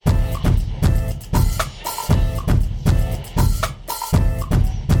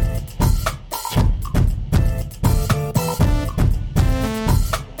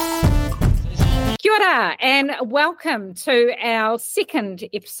ora, and welcome to our second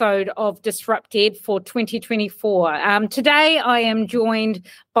episode of Disrupt Ed for 2024. Today I am joined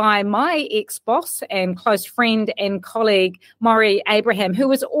by my ex-boss and close friend and colleague, Maurie Abraham,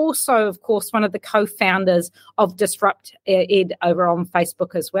 who is also, of course, one of the co-founders of Disrupt Ed over on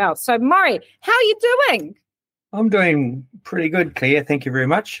Facebook as well. So, Maurie, how are you doing? I'm doing pretty good, Claire. Thank you very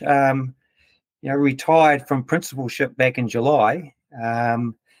much. Retired from principalship back in July.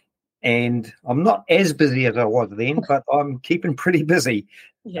 And I'm not as busy as I was then, but I'm keeping pretty busy.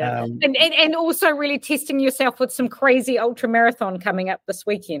 Yeah, and also really testing yourself with some crazy ultra marathon coming up this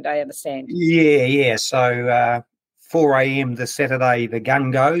weekend, I understand. Yeah. So 4 a.m. this Saturday, the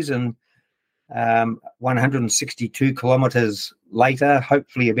gun goes, and 162 kilometres later,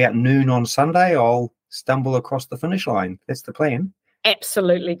 hopefully about noon on Sunday, I'll stumble across the finish line. That's the plan.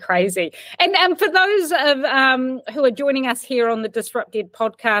 Absolutely crazy. And for those of who are joining us here on the Disrupt Ed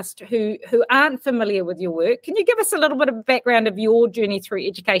podcast who aren't familiar with your work, can you give us a little bit of background of your journey through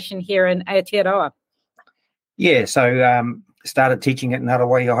education here in Aotearoa? Yeah, so started teaching at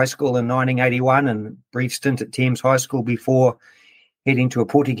Ngārawai High School in 1981 and brief stint at Thames High School before heading to a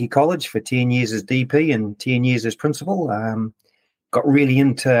Pōtiki College for 10 years as DP and 10 years as principal. Got really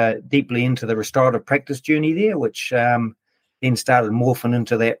deeply into the restorative practice journey there, which then started morphing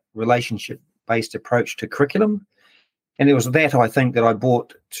into that relationship-based approach to curriculum. And it was that, I think, that I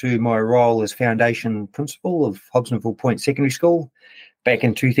brought to my role as foundation principal of Hobsonville Point Secondary School back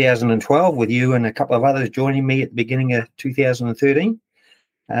in 2012, with you and a couple of others joining me at the beginning of 2013.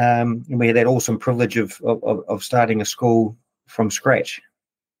 And we had that awesome privilege of starting a school from scratch.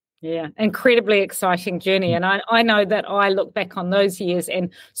 Yeah, incredibly exciting journey. And I know that I look back on those years, and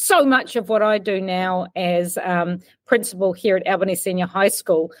so much of what I do now as principal here at Albany Senior High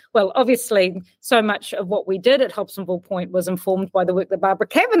School, well, obviously so much of what we did at Hobsonville Point was informed by the work that Barbara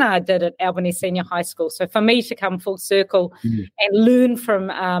Kavanagh did at Albany Senior High School. So for me to come full circle and learn from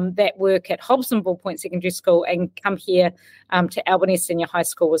that work at Hobsonville Point Secondary School and come here to Albany Senior High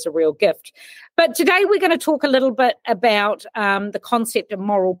School was a real gift. But today we're going to talk a little bit about the concept of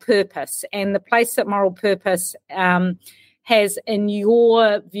moral purpose and the place that moral purpose has in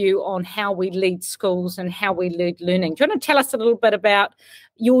your view on how we lead schools and how we lead learning. Do you want to tell us a little bit about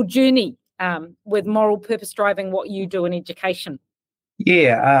your journey with moral purpose driving what you do in education?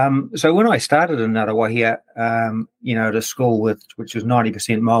 Yeah, so when I started in Ngārawai here, at a school which was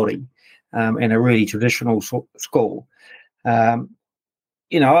 90% Māori and a really traditional school, I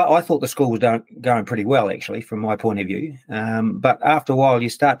thought the school was going pretty well, actually, from my point of view. But after a while, you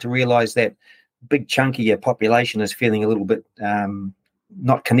start to realise that a big chunk of your population is feeling a little bit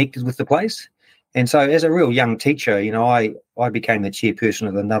not connected with the place. And so as a real young teacher, I became the chairperson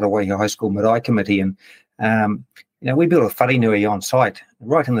of the Ngārawai High School Marae Committee. And, we built a wharenui on site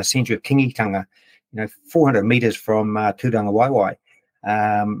right in the centre of Kingitanga, 400 metres from Tūranga Waiwai.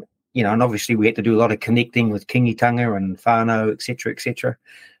 And obviously we had to do a lot of connecting with Kingitanga and whānau, et cetera.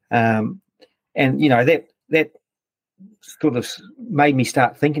 That sort of made me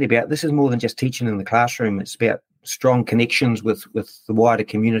start thinking about this is more than just teaching in the classroom. It's about strong connections with the wider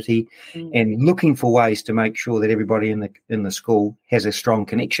community and looking for ways to make sure that everybody in the school has a strong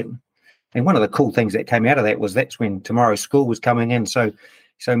connection. And one of the cool things that came out of that was that's when Tomorrow's School was coming in. So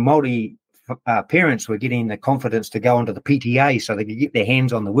Māori parents were getting the confidence to go onto the PTA so they could get their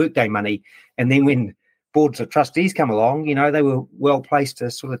hands on the workday money. And then when boards of trustees come along, they were well placed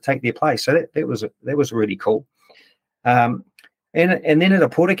to sort of take their place. So that was really cool. And then at a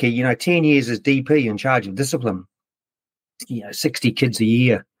Pōtiki, 10 years as DP in charge of discipline, 60 kids a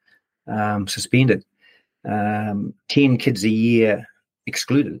year suspended, 10 kids a year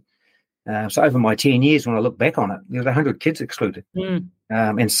excluded. So over my 10 years, when I look back on it, there was 100 kids excluded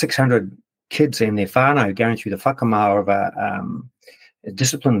and 600 kids and their whānau going through the whakamā of a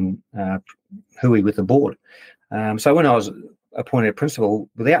discipline hui with the board. So when I was appointed principal,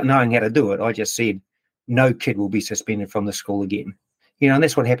 without knowing how to do it, I just said, no kid will be suspended from the school again. And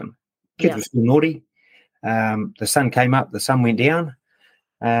that's what happened. Kids were still naughty. The sun came up, the sun went down.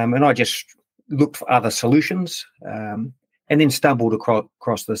 And I just looked for other solutions and then stumbled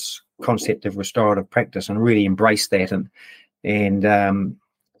across this concept of restorative practice and really embraced that and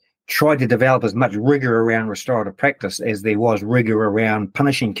tried to develop as much rigour around restorative practice as there was rigour around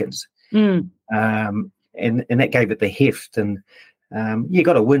punishing kids. And that gave it the heft. And you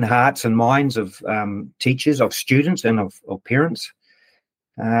got to win hearts and minds of teachers, of students, and of parents.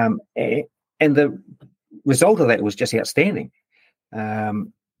 And the result of that was just outstanding.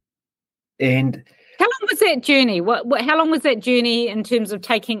 And how long was that journey? How long was that journey in terms of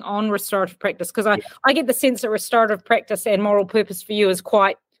taking on restorative practice? Because I get the sense that restorative practice and moral purpose for you is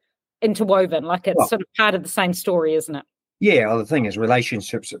quite interwoven, like it's Well, sort of part of the same story, isn't it? yeah, well, the thing is,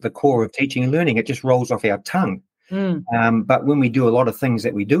 relationships at the core of teaching and learning. It just rolls off our tongue. But when we do a lot of things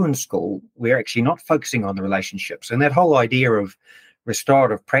that we do in school, we're actually not focusing on the relationships. And that whole idea of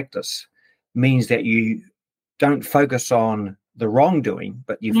restorative practice means that you don't focus on the wrongdoing,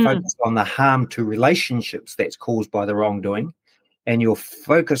 but you focus on the harm to relationships that's caused by the wrongdoing. And your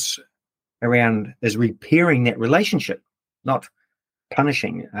focus around is repairing that relationship, not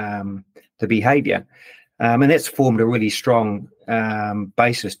punishing the behavior. And that's formed a really strong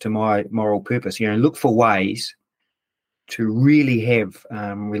basis to my moral purpose. Look for ways to really have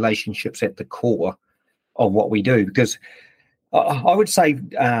relationships at the core of what we do. Because I would say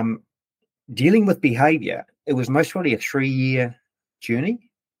dealing with behavior, it was most probably a 3-year journey.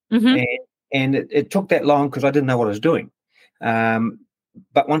 And it took that long because I didn't know what I was doing.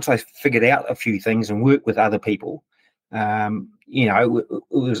 But once I figured out a few things and worked with other people, it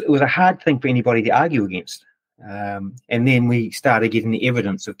was a hard thing for anybody to argue against. And then we started getting the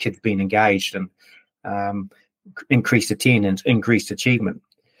evidence of kids being engaged and increased attendance, increased achievement.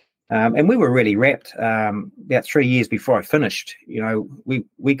 And we were really rapt. About 3 years before I finished,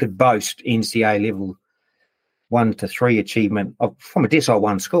 we could boast NCA level 1 to 3 achievement from a Decile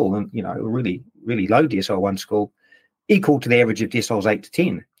 1 school, and a really, really low Decile 1 school, equal to the average of deciles 8 to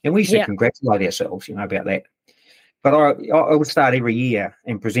 10. And we used to congratulate ourselves, about that. But I would start every year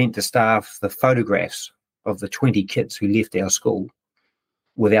and present to staff the photographs of the 20 kids who left our school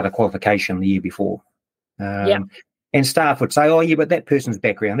without a qualification the year before. And staff would say, oh, yeah, but that person's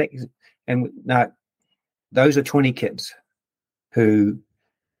background. And no, those are 20 kids who,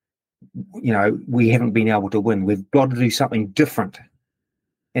 we haven't been able to win. We've got to do something different.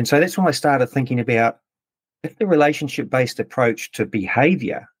 And so that's when I started thinking about, if the relationship-based approach to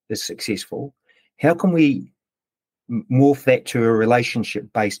behavior is successful, how can we morph that to a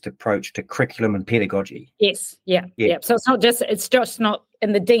relationship-based approach to curriculum and pedagogy? Yes, yeah. So it's just not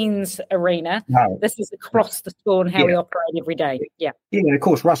in the dean's arena. No. This is across the school and how we operate every day. Yeah, and of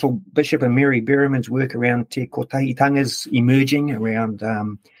course, Russell Bishop and Maurie Abraham's work around Te Kotahitanga's emerging around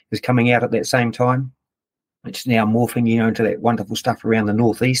is coming out at that same time. It's now morphing, into that wonderful stuff around the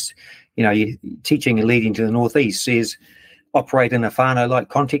Northeast. Teaching and leading to the Northeast says operate in a whānau-like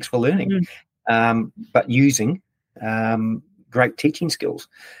context for learning, but using great teaching skills.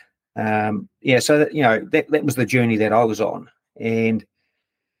 So that was the journey that I was on. And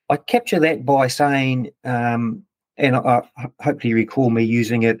I capture that by saying, and I hopefully you recall me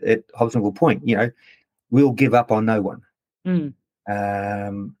using it at Hobsonville Point, we'll give up on no one.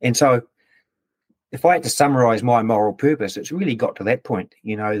 And so if I had to summarize my moral purpose, it's really got to that point,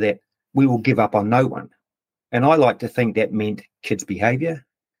 that we will give up on no one. And I like to think that meant kids' behavior,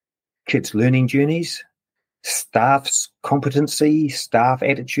 kids' learning journeys, staff's competency, staff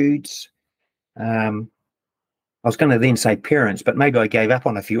attitudes. I was going to then say parents, but maybe I gave up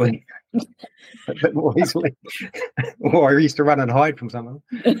on a few a bit more easily. Or I used to run and hide from someone.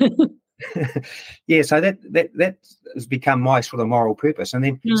 So that has become my sort of moral purpose. And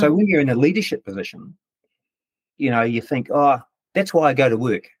then, so when you're in a leadership position, you think, oh, that's why I go to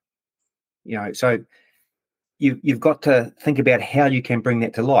work. So you've got to think about how you can bring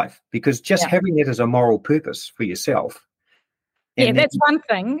that to life, because just having that as a moral purpose for yourself. That's one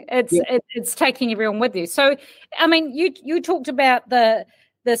thing. It's taking everyone with you. So, I mean, you talked about the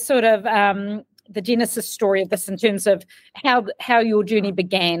sort of the genesis story of this in terms of how your journey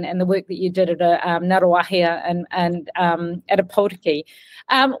began and the work that you did at a Ngaruahia and at a Pautiki.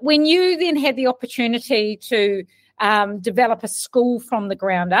 When you then had the opportunity to develop a school from the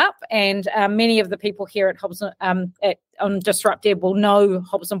ground up, and many of the people here at on Disrupt Ed will know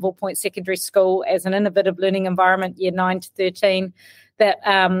Hobsonville Point Secondary School as an innovative learning environment, year 9 to 13,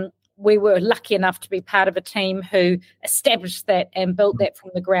 that we were lucky enough to be part of a team who established that and built that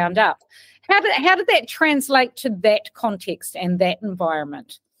from the ground up. How did that translate to that context and that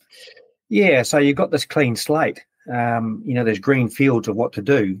environment? Yeah, so you've got this clean slate. There's green fields of what to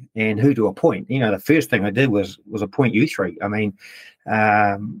do and who to appoint. The first thing I did was appoint you three. I mean,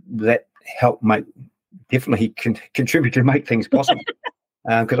 that helped definitely contribute to make things possible.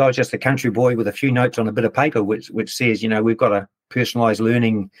 Because I was just a country boy with a few notes on a bit of paper, which says, we've got to personalise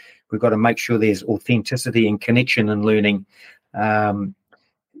learning. We've got to make sure there's authenticity and connection in learning.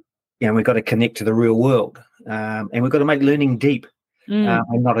 We've got to connect to the real world. And we've got to make learning deep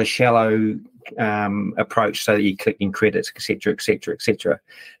and not a shallow approach so that you're collecting credits, et cetera, et cetera, et cetera.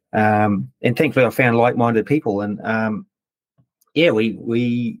 And thankfully I found like-minded people. And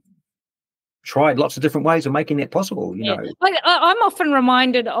we tried lots of different ways of making that possible. I'm often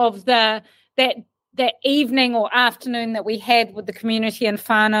reminded of that that evening or afternoon that we had with the community in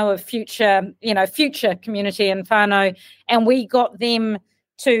whānau of future community in whānau, and we got them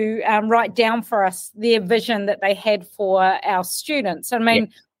to write down for us their vision that they had for our students. I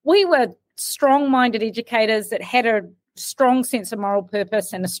mean, we were strong-minded educators that had a strong sense of moral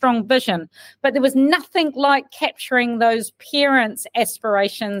purpose and a strong vision, but there was nothing like capturing those parents'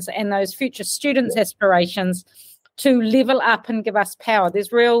 aspirations and those future students' aspirations to level up and give us power.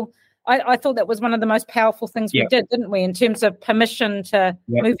 I thought that was one of the most powerful things we did, didn't we, in terms of permission to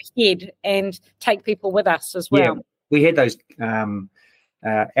move ahead and take people with us as well. Yeah. We had those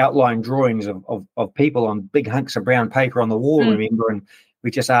outline drawings of people on big hunks of brown paper on the wall, remember, and we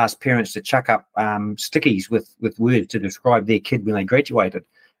just asked parents to chuck up stickies with words to describe their kid when they graduated.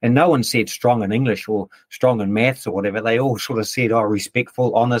 And no one said strong in English or strong in maths or whatever. They all sort of said,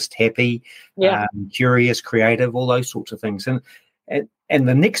 respectful, honest, happy, curious, creative, all those sorts of things. And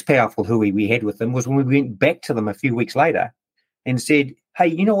the next powerful hui we had with them was when we went back to them a few weeks later and said, hey,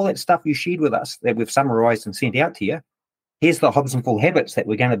 you know all that stuff you shared with us that we've summarised and sent out to you? Here's the Hobsonville habits that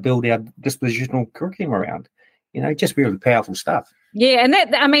we're going to build our dispositional curriculum around. Just really powerful stuff. Yeah, and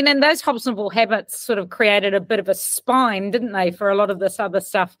those Hobsonville habits sort of created a bit of a spine, didn't they, for a lot of this other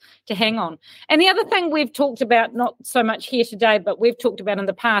stuff to hang on. And the other thing we've talked about, not so much here today, but we've talked about in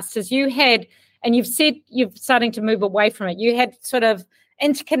the past, is you had, and you've said you're starting to move away from it, you had sort of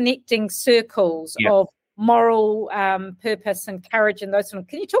interconnecting circles of moral purpose and courage and those sort of.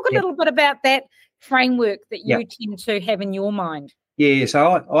 Can you talk a little bit about that framework that you tend to have in your mind? Yeah,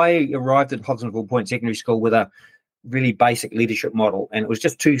 so I arrived at Hobsonville Point Secondary School with a really basic leadership model, and it was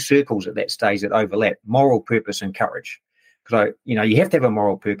just two circles at that stage that overlap: moral purpose and courage. So you have to have a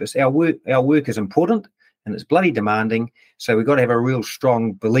moral purpose. Our work is important and it's bloody demanding, so we've got to have a real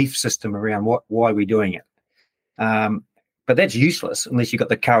strong belief system around why we're doing it. But that's useless unless you've got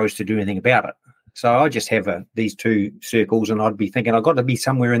the courage to do anything about it. So I just have these two circles, and I'd be thinking I've got to be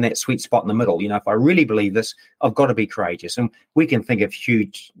somewhere in that sweet spot in the middle. If I really believe this, I've got to be courageous. And we can think of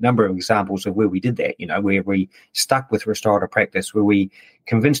huge number of examples of where we did that, where we stuck with restorative practice, where we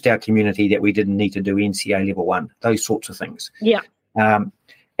convinced our community that we didn't need to do NCA level 1, those sorts of things. Yeah. And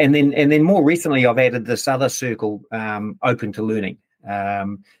then more recently, I've added this other circle, open to learning.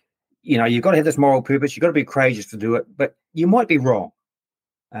 You've got to have this moral purpose. You've got to be courageous to do it, but you might be wrong.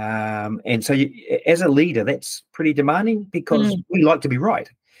 And so as a leader, that's pretty demanding because we like to be right.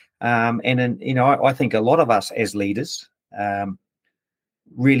 I think a lot of us as leaders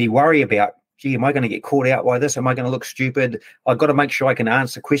really worry about, am I going to get caught out by this? Am I going to look stupid? I've got to make sure I can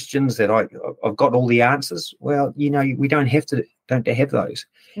answer questions that I've got all the answers. Well, we don't have those.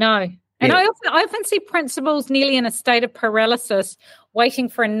 No. And I often see principals nearly in a state of paralysis, waiting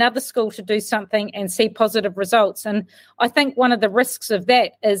for another school to do something and see positive results. And I think one of the risks of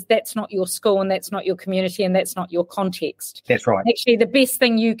that is that's not your school and that's not your community and that's not your context. That's right. Actually, the best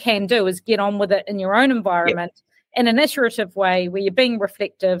thing you can do is get on with it in your own environment in an iterative way where you're being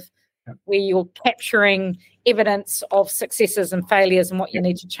reflective, where you're capturing evidence of successes and failures and what you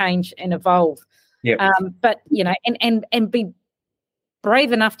need to change and evolve. Yeah. But, and be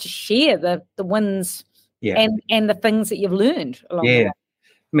brave enough to share the wins and the things that you've learned along the way. I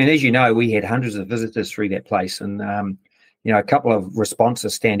mean, as you know, we had hundreds of visitors through that place, and a couple of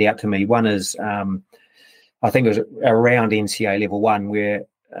responses stand out to me. One is I think it was around NCA level 1 where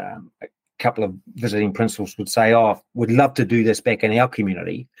a couple of visiting principals would say, we'd love to do this back in our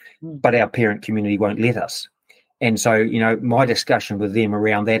community, but our parent community won't let us. And so, my discussion with them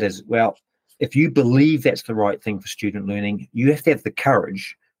around that is, well, if you believe that's the right thing for student learning, you have to have the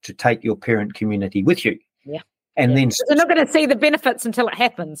courage to take your parent community with you. Yeah. And then they're not going to see the benefits until it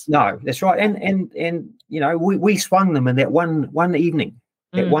happens. No, that's right. And we swung them in that one evening,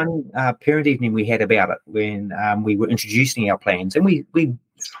 that one parent evening we had about it when we were introducing our plans, and we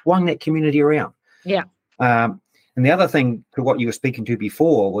swung that community around. Yeah. And the other thing to what you were speaking to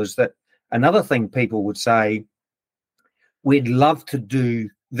before was that another thing people would say, we'd love to do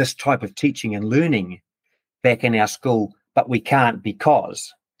this type of teaching and learning back in our school, but we can't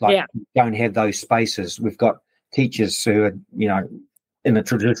because we don't have those spaces. We've got teachers who are, in the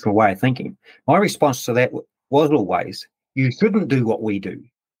traditional way of thinking. My response to that was always, you shouldn't do what we do.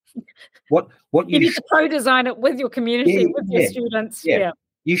 What you need to co-design it with your community, with your students. Yeah.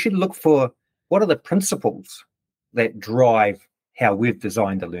 You should look for what are the principles that drive how we've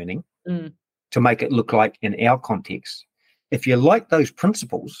designed the learning to make it look like in our context. If you like those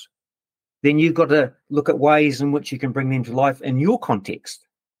principles, then you've got to look at ways in which you can bring them to life in your context.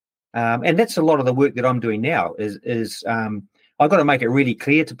 And that's a lot of the work that I'm doing now is I've got to make it really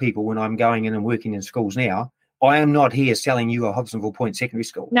clear to people when I'm going in and working in schools now, I am not here selling you a Hobsonville Point Secondary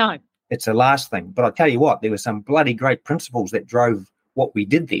School. No. it's a last thing. But I tell you what, there were some bloody great principles that drove what we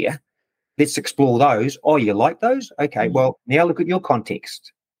did there. Let's explore those. Oh, you like those? Okay, well, now look at your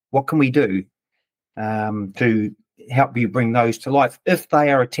context. What can we do to help you bring those to life if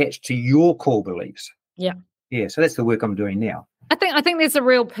they are attached to your core beliefs? Yeah. Yeah, so that's the work I'm doing now. I think there's a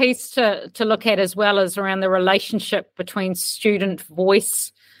real piece to look at as well as around the relationship between student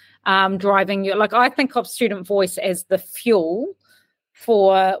voice driving you. Like, I think of student voice as the fuel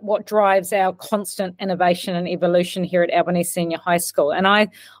for what drives our constant innovation and evolution here at Albanese Senior High School. And I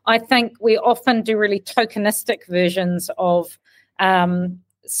think we often do really tokenistic versions of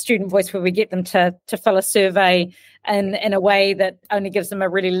student voice where we get them to fill a survey in a way that only gives them a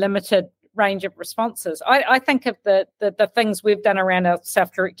really limited range of responses. I think of the things we've done around our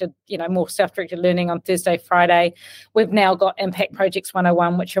self-directed, more self-directed learning on Thursday, Friday. We've now got Impact Projects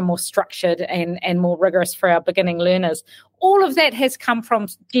 101, which are more structured and more rigorous for our beginning learners. All of that has come from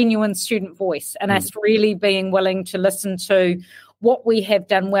genuine student voice and us really being willing to listen to what we have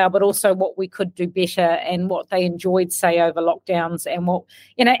done well, but also what we could do better and what they enjoyed, say, over lockdowns and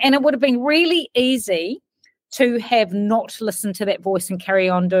and it would have been really easy to have not listened to that voice and carry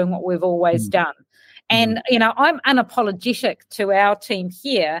on doing what we've always done. And, I'm unapologetic to our team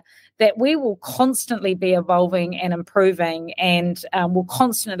here that we will constantly be evolving and improving and will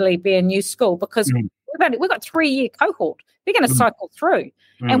constantly be a new school because we've got 3-year cohort. They're going to cycle through.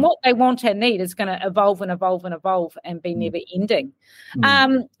 And what they want and need is going to evolve and evolve and evolve and be never ending.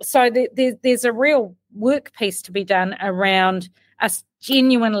 So there's a real work piece to be done around us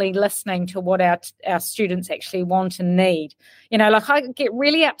genuinely listening to what our students actually want and need. I get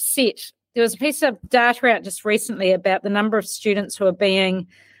really upset. There was a piece of data out just recently about the number of students who are being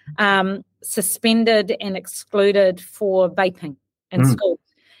suspended and excluded for vaping in school.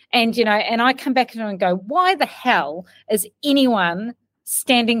 And, and I come back and go, why the hell is anyone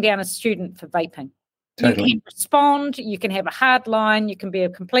standing down a student for vaping? Totally. You can respond, you can have a hard line, you can be a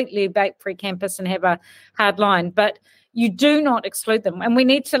completely vape-free campus and have a hard line, but you do not exclude them. And we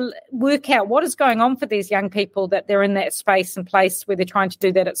need to work out what is going on for these young people that they're in that space and place where they're trying to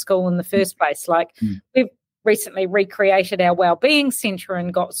do that at school in the first place. Like we've recently recreated our wellbeing centre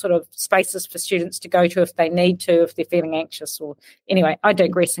and got sort of spaces for students to go to if they need to, if they're feeling anxious or anyway, I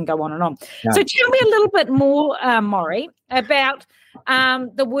digress and go on and on. No. So tell me a little bit more, Maurie, about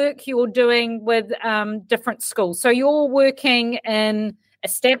the work you're doing with different schools. So you're working in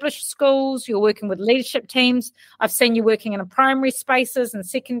established schools, you're working with leadership teams. I've seen you working in primary spaces and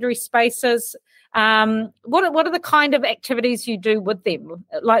secondary spaces. What are the kind of activities you do with them?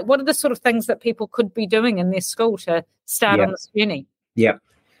 Like, what are the sort of things that people could be doing in their school to start on this journey? Yeah.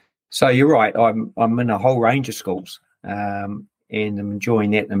 So you're right. I'm in a whole range of schools, and I'm enjoying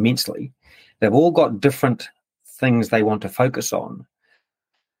that immensely. They've all got different things they want to focus on.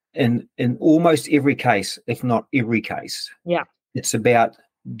 In almost every case, if not every case, it's about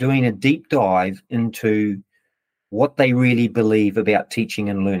doing a deep dive into what they really believe about teaching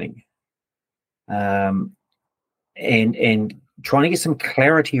and learning. And trying to get some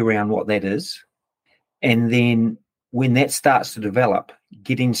clarity around what that is. And then when that starts to develop,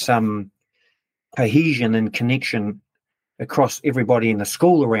 getting some cohesion and connection across everybody in the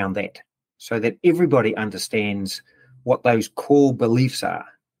school around that so that everybody understands what those core beliefs are.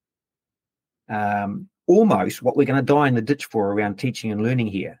 Almost what we're going to die in the ditch for around teaching and learning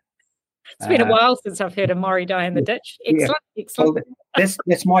here. It's been a while since I've heard of Maurie die in the ditch. Excellent. Well,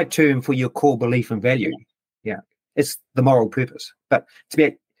 that's my term for your core belief and value. Yeah, it's the moral purpose. But it's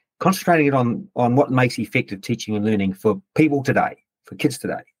about concentrating it on what makes effective teaching and learning for people today, for kids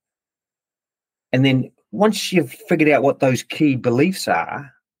today. And then once you've figured out what those key beliefs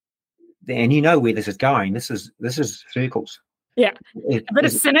are, then you know where this is going. This is circles. Yeah, a bit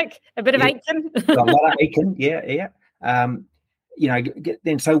of cynic, a bit of Aiken. A lot of Aiken, yeah.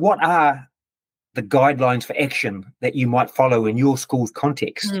 Then so what are the guidelines for action that you might follow in your school's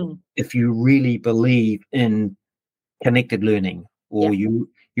context if you really believe in connected learning or you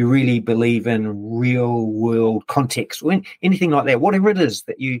really believe in real world context or anything like that, whatever it is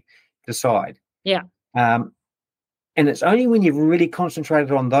that you decide. Yeah. And it's only when you've really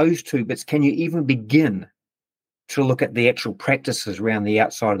concentrated on those two bits can you even begin to look at the actual practices around the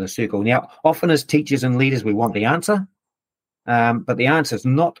outside of the circle. Now, often as teachers and leaders, we want the answer, but the answer has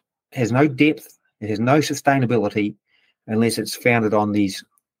no depth, it has no sustainability unless it's founded on these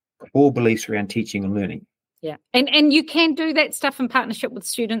core beliefs around teaching and learning. Yeah, and you can do that stuff in partnership with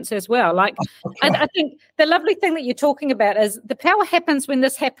students as well. Like, I think the lovely thing that you're talking about is the power happens when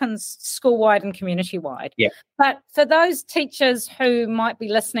this happens school-wide and community-wide. Yeah. But for those teachers who might be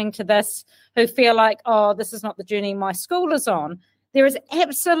listening to this, who feel like, oh, this is not the journey my school is on, there is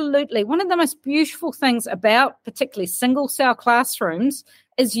absolutely one of the most beautiful things about particularly single-cell classrooms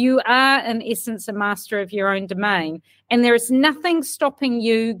is you are, in essence, a master of your own domain. And there is nothing stopping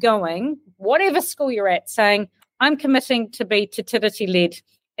you going, whatever school you're at, saying, I'm committing to be Te-Tiriti-led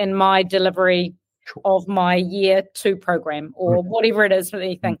in my delivery of my year 2 program or whatever it is,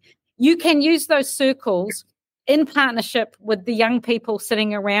 anything. You can use those circles in partnership with the young people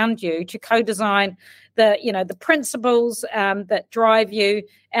sitting around you to co-design the principles that drive you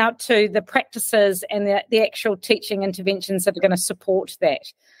out to the practices and the actual teaching interventions that are going to support that.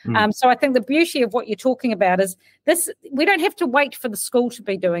 So I think the beauty of what you're talking about is this: we don't have to wait for the school to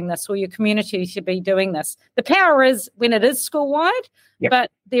be doing this or your community to be doing this. The power is when it is school-wide,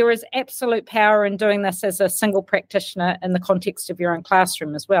 but there is absolute power in doing this as a single practitioner in the context of your own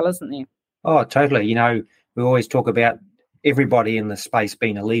classroom as well, isn't there? Oh, totally. We always talk about everybody in the space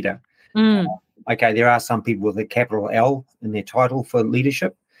being a leader. Okay, there are some people with a capital L in their title for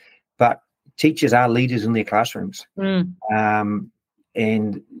leadership, but teachers are leaders in their classrooms. And,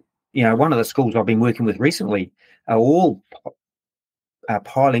 one of the schools I've been working with recently are all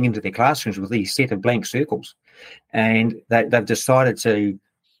piling into their classrooms with these set of blank circles. And they've decided to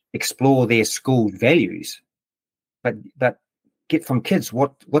explore their school's values, but get from kids,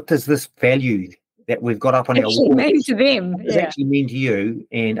 what does this value that we've got up on our wall mean to them? Does actually mean to you?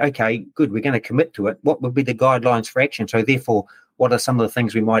 And okay, good, we're going to commit to it. What would be the guidelines for action? So therefore, what are some of the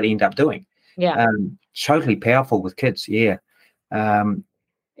things we might end up doing? Totally powerful with kids. And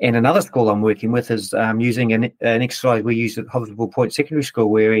another school I'm working with is using an exercise we used at Hospital Point Secondary School,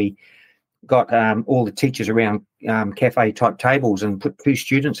 where he got all the teachers around cafe type tables and put 2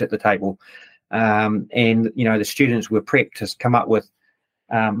 students at the table. And the students were prepped to come up with,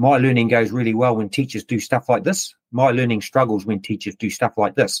 my learning goes really well when teachers do stuff like this. My learning struggles when teachers do stuff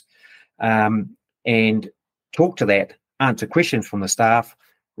like this. And talk to that, answer questions from the staff,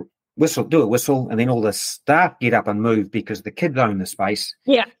 do a whistle, and then all the staff get up and move because the kids own the space.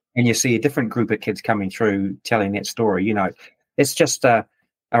 And you see a different group of kids coming through telling that story. It's just a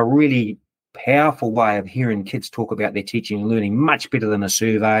really powerful way of hearing kids talk about their teaching and learning, much better than a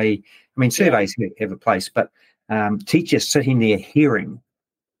survey. I mean, surveys have a place, but teachers sitting there hearing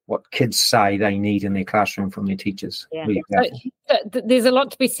what kids say they need in their classroom from their teachers. Really so there's a lot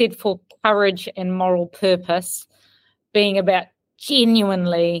to be said for courage and moral purpose, being about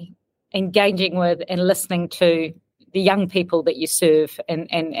genuinely engaging with and listening to the young people that you serve and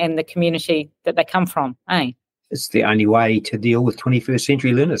the community that they come from. It's the only way to deal with 21st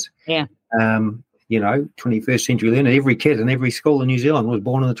century learners. 21st century learner, every kid in every school in New Zealand was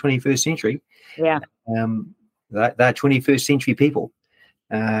born in the 21st century. They're 21st century people.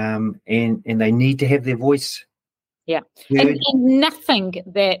 And they need to have their voice. And nothing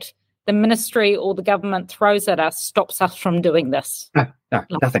that the ministry or the government throws at us stops us from doing this. No,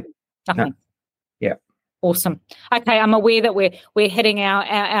 nothing. No. Yeah. Awesome. Okay, I'm aware that we're hitting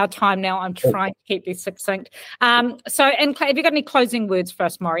our time now. I'm trying to keep this succinct. And have you got any closing words for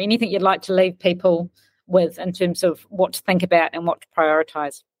us, Maurie? Anything you'd like to leave people with in terms of what to think about and what to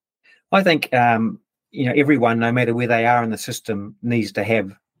prioritise? I think everyone, no matter where they are in the system, needs to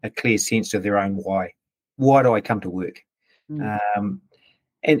have a clear sense of their own why. Why do I come to work? And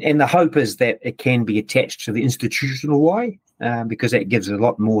the hope is that it can be attached to the institutional why, because that gives a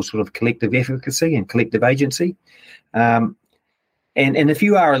lot more sort of collective efficacy and collective agency. And if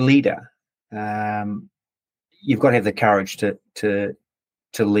you are a leader, you've got to have the courage to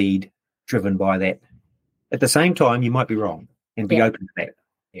lead, driven by that. At the same time, you might be wrong and be open to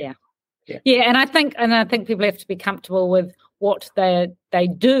that. And I think people have to be comfortable with what they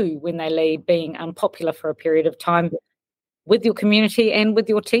do when they lead, being unpopular for a period of time with your community and with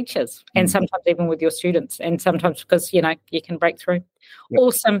your teachers, and sometimes even with your students, and sometimes because you can break through.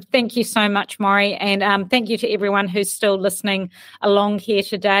 Awesome. Thank you so much, Maurie, and thank you to everyone who's still listening along here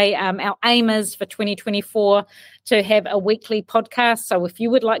today. Our aim is for 2024 to have a weekly podcast. So if you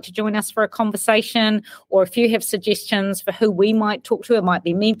would like to join us for a conversation, or if you have suggestions for who we might talk to, it might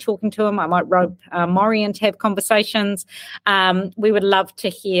be me talking to him, I might rope Maurie in to have conversations. We would love to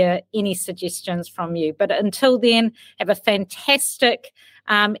hear any suggestions from you. But until then, have a fantastic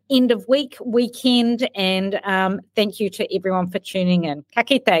end of weekend, and thank you to everyone for tuning in. Ka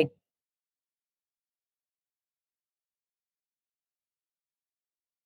kite.